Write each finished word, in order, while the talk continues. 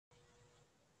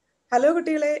Hello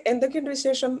കുട്ടികളെ, എന്തൊക്കെയുണ്ട്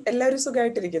വിശേഷം? എല്ലാവരും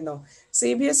സുഖമായിട്ടിരിക്കുന്നോ?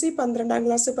 CBSE 12ാം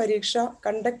ക്ലാസ് പരീക്ഷ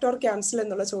കണ്ടക്ട് ഓർ ക്യാൻസൽ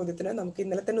എന്നുള്ള ചോദ്യത്തിന് നമുക്ക്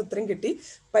ഇന്നലെ തന്നെ ഉത്തരം കിട്ടി.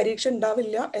 പരീക്ഷ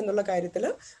ഉണ്ടാവില്ല എന്നുള്ള കാര്യത്തിൽ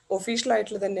ഒഫീഷ്യൽ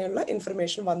ആയിട്ടുള്ള തന്നെയുള്ള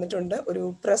ഇൻഫർമേഷൻ വന്നിട്ടുണ്ട്. ഒരു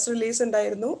പ്രസ് റിലീസ്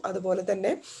ഉണ്ടായിരുന്നു. അതുപോലെ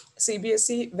തന്നെ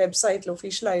CBSE വെബ്സൈറ്റിൽ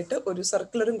ഒഫീഷ്യലായിട്ട് ഒരു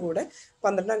സർക്കുലറും കൂടെ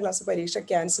 12ാം ക്ലാസ് പരീക്ഷ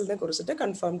ക്യാൻസലിനെ കുറിച്ചിട്ട്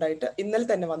കൺഫേംഡ് ആയിട്ട് ഇന്നലെ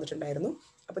തന്നെ വന്നിട്ടുണ്ടായിരുന്നു.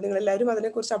 അപ്പോൾ നിങ്ങളെല്ലാവരും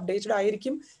അതിനെക്കുറിച്ച് അപ്ഡേറ്റഡ്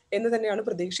ആയിരിക്കും എന്ന് തന്നെയാണ്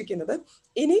പ്രതീക്ഷിക്കുന്നത്.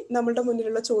 ഇനി നമ്മളുടെ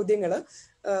മുന്നിലുള്ള ചോദ്യങ്ങൾ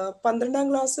 12ാം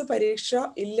ക്ലാസ് പരീക്ഷ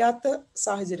ഇല്ലാത്ത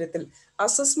സാഹചര്യത്തിൽ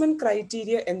അസസ്മെന്റ്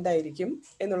ക്രൈറ്റീരിയ എന്തായിരിക്കും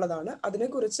എന്നുള്ളതാണ്.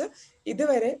 അതിനെക്കുറിച്ച്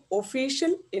ഇതുവരെ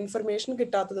ഒഫീഷ്യൽ ഇൻഫർമേഷൻ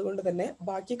കിട്ടാത്തത് കൊണ്ട് തന്നെ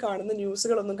ബാക്കി കാണുന്ന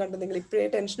ന്യൂസുകളൊന്നും കണ്ട് നിങ്ങൾ ഇപ്പോഴേ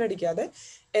ടെൻഷൻ അടിക്കാതെ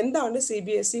എന്താണ്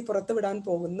CBSE പുറത്തുവിടാൻ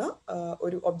പോകുന്ന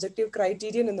ഒരു ഒബ്ജക്റ്റീവ്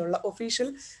ക്രൈറ്റീരിയൻ എന്നുള്ള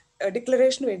ഒഫീഷ്യൽ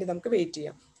ഡിക്ലറേഷന് വേണ്ടി നമുക്ക് വെയിറ്റ്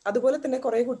ചെയ്യാം. അതുപോലെ തന്നെ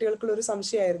കുറേ കുട്ടികൾക്കുള്ള ഒരു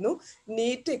സംശയമായിരുന്നു,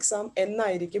 നീറ്റ് എക്സാം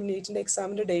എന്നായിരിക്കും, നീറ്റിന്റെ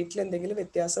എക്സാമിന്റെ ഡേറ്റിൽ എന്തെങ്കിലും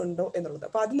വ്യത്യാസം ഉണ്ടോ എന്നുള്ളത്.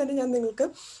 അപ്പോൾ ആദ്യം തന്നെ ഞാൻ നിങ്ങൾക്ക്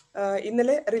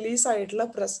ഇന്നലെ റിലീസായിട്ടുള്ള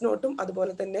പ്രസ് നോട്ടും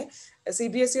അതുപോലെ തന്നെ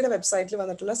CBSEയുടെ വെബ്സൈറ്റിൽ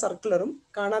വന്നിട്ടുള്ള സർക്കുലറും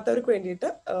കാണാത്തവർക്ക്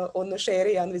വേണ്ടിയിട്ട് ഒന്ന് ഷെയർ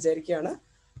ചെയ്യാമെന്ന് വിചാരിക്കുകയാണ്.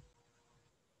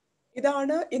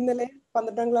 ഇതാണ് ഇന്നലെ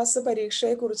 12ാം ക്ലാസ്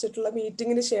പരീക്ഷയെ കുറിച്ചിട്ടുള്ള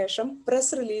മീറ്റിംഗിന് ശേഷം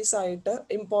പ്രസ് റിലീസായിട്ട്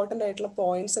ഇമ്പോർട്ടൻ്റ് ആയിട്ടുള്ള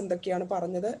പോയിന്റ്സ് എന്തൊക്കെയാണ്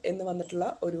പറഞ്ഞത് എന്ന് വന്നിട്ടുള്ള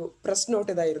ഒരു പ്രസ്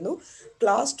നോട്ട് ഇതായിരുന്നു.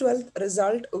 Class 12th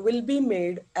result will be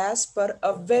made as per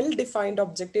A well defined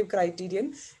objective criterion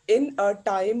in A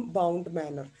time bound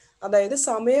manor. അതായത്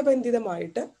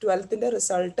സമയബന്ധിതമായിട്ട് 12th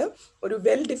റിസൾട്ട് ഒരു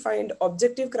well defined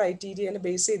objective ക്രൈറ്റീരിയനെ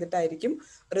base ചെയ്തിട്ടായിരിക്കും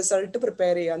result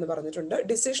prepare ചെയ്യുക എന്ന് പറഞ്ഞിട്ടുണ്ട്.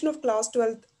 Decision of class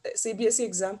 12th CBSE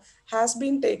exam has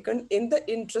been taken in the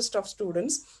interest of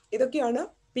students. ഇതൊക്കെയാണ്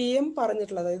PM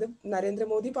പറഞ്ഞിട്ടുള്ളത്, അതായത്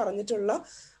നരേന്ദ്രമോദി പറഞ്ഞിട്ടുള്ള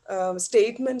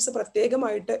statements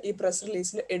പ്രത്യേകമായിട്ട് ഈ പ്രസ്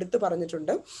റിലീസിൽ എടുത്തു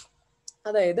പറഞ്ഞിട്ടുണ്ട്.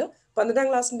 അതായത് 12ാം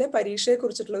ക്ലാസ്സിന്റെ പരീക്ഷയെ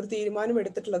കുറിച്ചിട്ടുള്ള ഒരു തീരുമാനം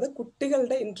എടുത്തിട്ടുള്ളത്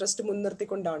കുട്ടികളുടെ interest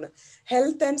മുൻനിർത്തിക്കൊണ്ടാണ്.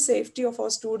 Health and safety of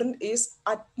our student is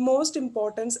utmost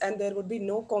importance and there would be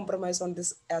no compromise on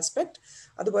this aspect.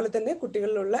 അതുപോലെ തന്നെ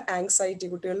കുട്ടികളിലുള്ള ആങ്സൈറ്റി,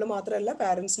 കുട്ടികളിൽ മാത്രമല്ല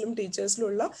പാരൻസിലും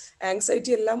ടീച്ചേഴ്സിലുള്ള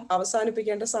ആങ്സൈറ്റി എല്ലാം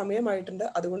അവസാനിപ്പിക്കേണ്ട സമയമായിട്ടുണ്ട്.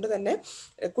 അതുകൊണ്ട് തന്നെ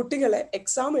കുട്ടികളെ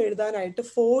എക്സാം എഴുതാനായിട്ട്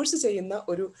ഫോഴ്സ് ചെയ്യുന്ന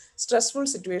ഒരു സ്ട്രെസ്ഫുൾ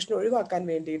സിറ്റുവേഷൻ ഒഴിവാക്കാൻ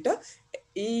വേണ്ടിയിട്ട്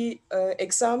ഈ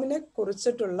എക്സാമിനെ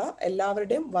കുറിച്ചിട്ടുള്ള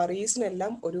എല്ലാവരുടെയും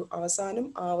വറീസിനെല്ലാം ഒരു അവസാനം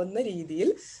ആവുന്ന രീതിയിൽ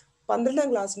 12ാം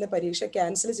ക്ലാസ്സിന്റെ പരീക്ഷ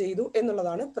ക്യാൻസൽ ചെയ്തു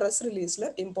എന്നുള്ളതാണ് പ്രസ് റിലീസിൽ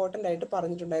ഇമ്പോർട്ടൻ്റ് ആയിട്ട്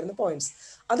പറഞ്ഞിട്ടുണ്ടായിരുന്ന പോയിന്റ്സ്.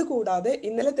 അതുകൂടാതെ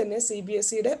ഇന്നലെ തന്നെ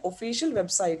CBSEയുടെ ഒഫീഷ്യൽ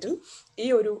വെബ്സൈറ്റിൽ ഈ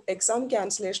ഒരു എക്സാം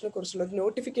ക്യാൻസലേഷനെ കുറിച്ചുള്ള ഒരു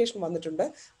നോട്ടിഫിക്കേഷൻ വന്നിട്ടുണ്ട്.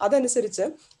 അതനുസരിച്ച്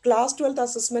class 12th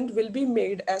assessment will be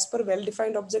made as per well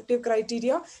defined objective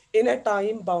criteria in A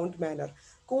time bound manor.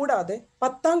 കൂടാതെ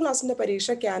 10ാം ക്ലാസ്സിന്റെ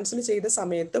പരീക്ഷ ക്യാൻസൽ ചെയ്ത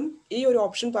സമയത്തും ഈ ഒരു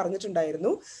ഓപ്ഷൻ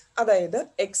പറഞ്ഞിട്ടുണ്ടായിരുന്നു. അതായത്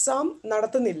എക്സാം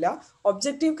നടത്തുന്നില്ല,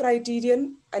 ഒബ്ജക്റ്റീവ് ക്രൈറ്റീരിയൻ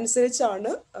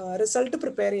അനുസരിച്ചാണ് റിസൾട്ട്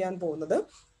പ്രിപ്പയർ ചെയ്യാൻ പോകുന്നത്.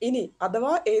 ഇനി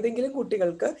അഥവാ ഏതെങ്കിലും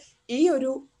കുട്ടികൾക്ക് ഈ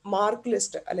ഒരു മാർക്ക്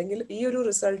ലിസ്റ്റ് അല്ലെങ്കിൽ ഈ ഒരു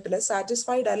റിസൾട്ടിൽ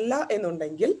സാറ്റിസ്ഫൈഡ് അല്ല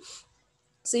എന്നുണ്ടെങ്കിൽ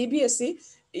CBSE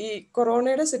ഈ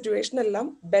കൊറോണയുടെ സിറ്റുവേഷൻ എല്ലാം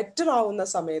ബെറ്റർ ആവുന്ന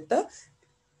സമയത്ത്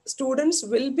students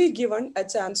will be given A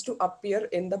chance to appear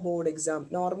in the board exam.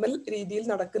 Normal രീതിയിൽ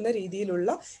നടക്കുന്ന രീതിയിലുള്ള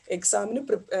എക്സാമിന്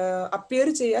അപ്പിയർ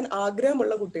ചെയ്യാൻ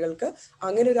ആഗ്രഹമുള്ള കുട്ടികൾക്ക്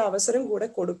അങ്ങനെ ഒരു അവസരം കൂടെ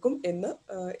കൊടുക്കും എന്ന്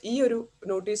ഈ ഒരു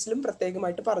നോട്ടീസിലും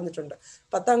പ്രത്യേകമായിട്ട് പറഞ്ഞിട്ടുണ്ട്.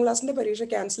 10ാം ക്ലാസ്സിന്റെ പരീക്ഷ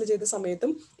ക്യാൻസൽ ചെയ്ത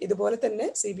സമയത്തും ഇതുപോലെ തന്നെ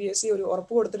CBSE ഒരു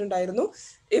ഉറപ്പ് കൊടുത്തിട്ടുണ്ടായിരുന്നു.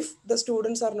 If the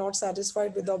students are not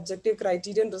satisfied with objective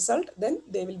criterion result then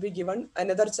they will be given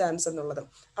another chance എന്നുള്ളത്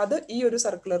അത് ഈ ഒരു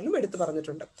സർക്കുലറിലും എടുത്തു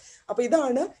പറഞ്ഞിട്ടുണ്ട്. അപ്പൊ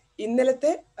ഇതാണ്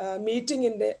ഇന്നലത്തെ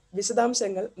മീറ്റിംഗിന്റെ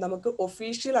വിശദാംശങ്ങൾ നമുക്ക്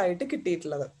ഒഫീഷ്യലായിട്ട്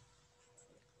കിട്ടിയിട്ടുള്ളത്.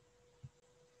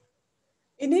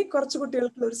 ഇനി കുറച്ച്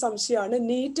കുട്ടികൾക്കുള്ള ഒരു സംശയമാണ്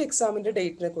നീറ്റ് എക്സാമിന്റെ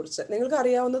ഡേറ്റിനെ കുറിച്ച്. നിങ്ങൾക്ക്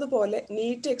അറിയാവുന്നതുപോലെ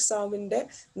നീറ്റ് എക്സാമിന്റെ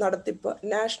നടത്തിപ്പ്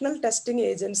നാഷണൽ ടെസ്റ്റിംഗ്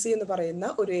ഏജൻസി എന്ന് പറയുന്ന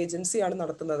ഒരു ഏജൻസിയാണ്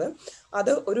നടത്തുന്നത്.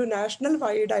 അത് ഒരു നാഷണൽ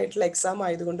വൈഡ് ആയിട്ടുള്ള എക്സാം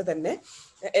ആയതുകൊണ്ട് തന്നെ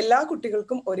എല്ലാ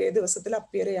കുട്ടികൾക്കും ഒരേ ദിവസത്തിൽ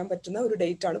അപ്പിയർ ചെയ്യാൻ പറ്റുന്ന ഒരു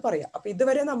ഡേറ്റ് ആണ് പറയുക. അപ്പൊ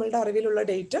ഇതുവരെ നമ്മളുടെ അറിവിലുള്ള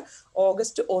ഡേറ്റ്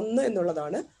ഓഗസ്റ്റ് 1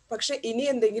 എന്നുള്ളതാണ്. പക്ഷെ ഇനി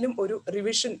എന്തെങ്കിലും ഒരു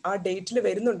റിവിഷൻ ആ ഡേറ്റിൽ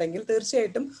വരുന്നുണ്ടെങ്കിൽ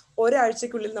തീർച്ചയായിട്ടും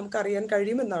ഒരാഴ്ചക്കുള്ളിൽ നമുക്ക് അറിയാൻ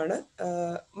കഴിയുമെന്നാണ്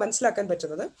മനസ്സിലാക്കാൻ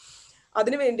പറ്റുന്നത്.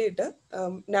 അതിനു വേണ്ടിയിട്ട്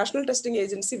നാഷണൽ ടെസ്റ്റിംഗ്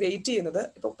ഏജൻസി വെയിറ്റ് ചെയ്യുന്നത്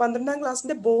ഇപ്പോൾ 12ാം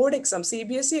ക്ലാസ്സിന്റെ board exam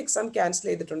CBSE exam cancel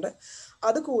ചെയ്തിട്ടുണ്ട്.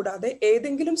 അതുകൂടാതെ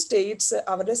ഏതെങ്കിലും സ്റ്റേറ്റ്സ്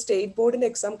അവരുടെ സ്റ്റേറ്റ് ബോർഡിന്റെ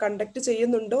എക്സാം കണ്ടക്ട്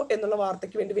ചെയ്യുന്നുണ്ടോ എന്നുള്ള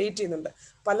വാർത്തയ്ക്ക് വേണ്ടി വെയിറ്റ് ചെയ്യുന്നുണ്ട്.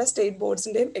 പല സ്റ്റേറ്റ്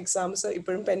ബോർഡ്സിന്റെയും എക്സാംസ്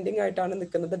ഇപ്പോഴും പെൻഡിങ് ആയിട്ടാണ്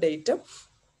നിൽക്കുന്നത് ഡേറ്റ്.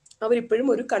 അവരിപ്പോഴും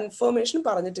ഒരു കൺഫർമേഷൻ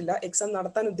പറഞ്ഞിട്ടില്ല എക്സാം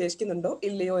നടത്താൻ ഉദ്ദേശിക്കുന്നുണ്ടോ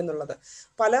ഇല്ലയോ എന്നുള്ളത്.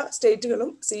 പല സ്റ്റേറ്റുകളും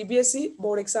CBSE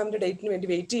ബോർഡ് എക്സാമിന്റെ ഡേറ്റിന് വേണ്ടി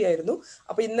വെയിറ്റ് ചെയ്യായിരുന്നു.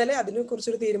 അപ്പൊ ഇന്നലെ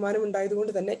അതിനെക്കുറിച്ചൊരു തീരുമാനം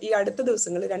ഉണ്ടായതുകൊണ്ട് തന്നെ ഈ അടുത്ത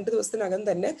ദിവസങ്ങളിൽ 2 ദിവസത്തിനകം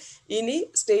തന്നെ ഇനി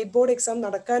സ്റ്റേറ്റ് ബോർഡ് എക്സാം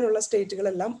നടക്കാനുള്ള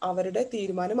സ്റ്റേറ്റുകളെല്ലാം അവരുടെ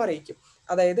തീരുമാനം അറിയിക്കും.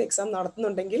 അതായത് എക്സാം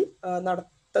നടത്തുന്നുണ്ടെങ്കിൽ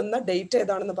നടത്തുന്ന ഡേറ്റ്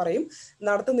ഏതാണെന്ന് പറയും,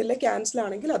 നടത്തുന്നില്ല ക്യാൻസൽ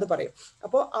ആണെങ്കിൽ അത് പറയും.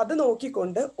 അപ്പോൾ അത്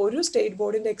നോക്കിക്കൊണ്ട് ഒരു സ്റ്റേറ്റ്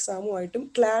ബോർഡിന്റെ എക്സാമുമായിട്ടും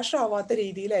ക്ലാഷ് ആവാത്ത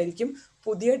രീതിയിലായിരിക്കും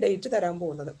പുതിയ ഡേറ്റ് തരാൻ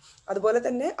പോകുന്നത്. അതുപോലെ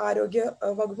തന്നെ ആരോഗ്യ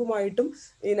വകുപ്പുമായിട്ടും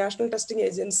ഈ നാഷണൽ ടെസ്റ്റിംഗ്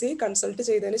ഏജൻസി കൺസൾട്ട്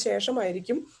ചെയ്തതിന്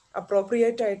ശേഷമായിരിക്കും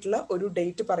അപ്രോപ്രിയേറ്റ് ആയിട്ടുള്ള ഒരു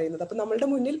ഡേറ്റ് പറയുന്നത്. അപ്പം നമ്മളുടെ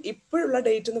മുന്നിൽ ഇപ്പോഴുള്ള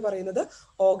ഡേറ്റ് എന്ന് പറയുന്നത്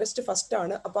August 1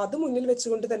 ആണ്. അപ്പോൾ അത് മുന്നിൽ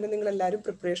വെച്ചുകൊണ്ട് തന്നെ നിങ്ങൾ എല്ലാവരും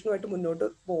പ്രിപ്പറേഷനുമായിട്ട് മുന്നോട്ട്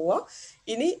പോവുക.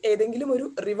 ഇനി ഏതെങ്കിലും ഒരു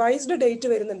റിവൈസ്ഡ് ഡേറ്റ്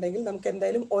വരുന്നുണ്ടെങ്കിൽ നമുക്ക്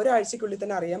എന്തായാലും ഒരാഴ്ചക്കുള്ളിൽ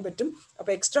തന്നെ അറിയാൻ പറ്റും.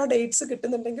 അപ്പോൾ എക്സ്ട്രാ ഡേറ്റ്സ്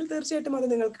കിട്ടുന്നുണ്ടെങ്കിൽ തീർച്ചയായിട്ടും അത്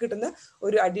നിങ്ങൾക്ക് കിട്ടുന്ന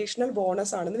ഒരു അഡീഷണൽ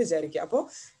ബോണസ് ആണെന്ന് വിചാരിക്കുക. അപ്പോൾ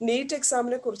നീറ്റ്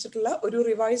എക്സാമിനെ കുറിച്ചിട്ടുള്ള ഒരു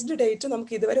റിവൈസ്ഡ് ഡേറ്റ്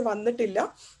നമുക്ക് ഇതുവരെ വന്നിട്ടില്ല.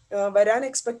 വരാൻ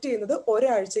എക്സ്പെക്ട് ചെയ്യുന്നത്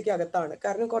ഒരാഴ്ചയ്ക്ക് അകത്താണ്.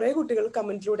 കാരണം കുറേ കുട്ടികൾ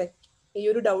കമന്റിലൂടെ ഈ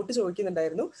ഒരു ഡൗട്ട്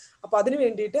ചോദിക്കുന്നുണ്ടായിരുന്നു. അപ്പൊ അതിന്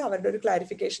വേണ്ടിയിട്ട് അവരുടെ ഒരു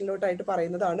ക്ലാരിഫിക്കേഷനിലോട്ടായിട്ട്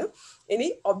പറയുന്നതാണ്. ഇനി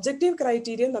ഒബ്ജക്റ്റീവ്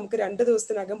ക്രൈറ്റീരിയ നമുക്ക് 2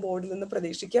 ദിവസത്തിനകം ബോർഡിൽ നിന്ന്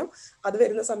പ്രതീക്ഷിക്കാം. അത്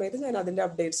വരുന്ന സമയത്ത് ഞാൻ അതിന്റെ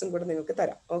അപ്ഡേറ്റ്സും കൂടെ നിങ്ങൾക്ക്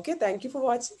തരാം. Okay, thank you for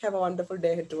watching. Have A wonderful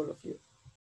day head to all of U.